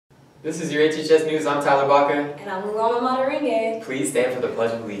This is your HHS News. I'm Tyler Baca. And I'm Lulama Mataringe. Please stand for the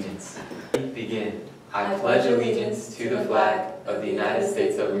Pledge of Allegiance. Begin. I pledge allegiance to the flag of the United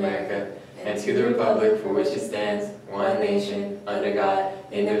States of America and to the republic for which it stands, one nation, under God,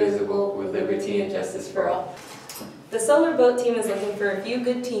 indivisible, with liberty and justice for all. The solar boat team is looking for a few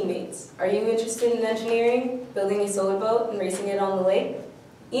good teammates. Are you interested in engineering, building a solar boat, and racing it on the lake?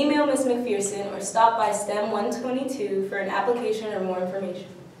 Email Ms. McPherson or stop by STEM 122 for an application or more information.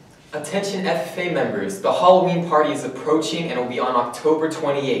 Attention FFA members, the Halloween party is approaching and will be on October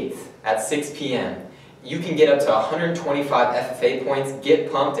 28th at 6 p.m. You can get up to 125 FFA points, get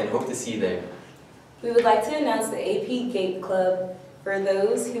pumped, and hope to see you there. We would like to announce the AP GATE Club for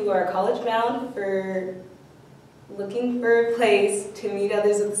those who are college-bound, for looking for a place to meet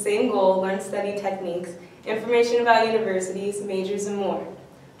others with the same goal, learn study techniques, information about universities, majors, and more.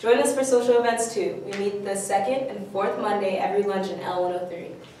 Join us for social events too. We meet the second and fourth Monday every lunch in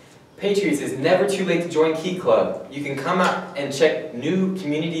L103. Patriots, it's never too late to join Key Club. You can come out and check new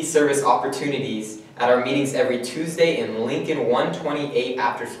community service opportunities at our meetings every Tuesday in Lincoln 128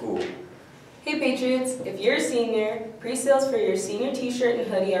 after school. Hey Patriots, if you're a senior, pre-sales for your senior t-shirt and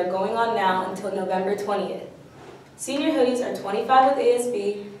hoodie are going on now until November 20th. Senior hoodies are $25 with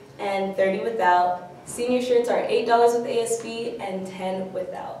ASB and $30 without. Senior shirts are $8 with ASB and $10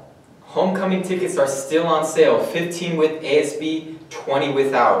 without. Homecoming tickets are still on sale, 15 with ASB, 20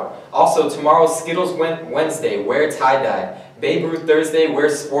 without. Also, tomorrow's Skittles Wednesday, wear tie-dye. Babe Ruth Thursday, wear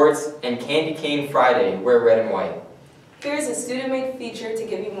sports. And Candy Cane Friday, wear red and white. Here's a student-made feature to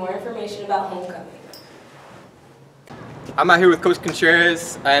give you more information about homecoming. I'm out here with Coach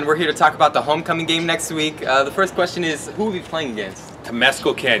Contreras, and we're here to talk about the homecoming game next week. The first question is, who will we be playing against?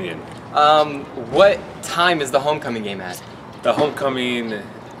 Temescal Canyon. What time is the homecoming game at? The homecoming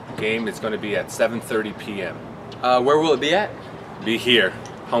game is going to be at 7:30 p.m. Where will it be at? Be here,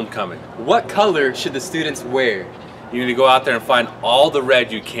 homecoming. What color should the students wear? You need to go out there and find all the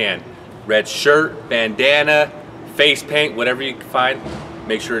red you can. Red shirt, bandana, face paint, whatever you can find,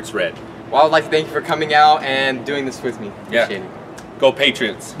 make sure it's red. Well, I would like to thank you for coming out and doing this with me. Appreciate it. Go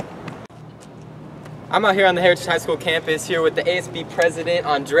Patriots. I'm out here on the Heritage High School campus here with the ASB president,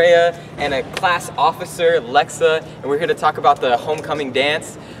 Andrea, and a class officer, Lexa, and we're here to talk about the homecoming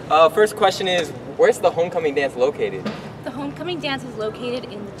dance. First question is, where's the homecoming dance located? The homecoming dance is located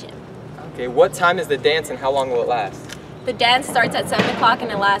in the gym. Okay, what time is the dance and how long will it last? The dance starts at 7 o'clock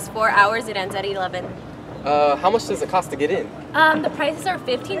and it lasts 4 hours. It ends at 11. How much does it cost to get in? The prices are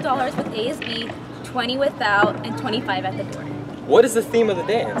 $15 with ASB, $20 without, and $25 at the door. What is the theme of the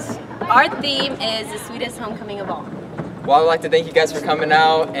dance? Our theme is the sweetest homecoming of all. Well, I'd like to thank you guys for coming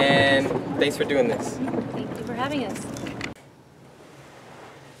out, and thanks for doing this. Thank you for having us.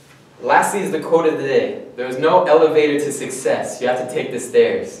 Lastly is the quote of the day. There is no elevator to success. You have to take the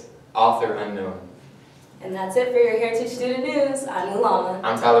stairs. Author unknown. And that's it for your Heritage Student News. I'm Lulama.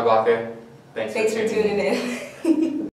 I'm Tyler Baca. Thanks for tuning in.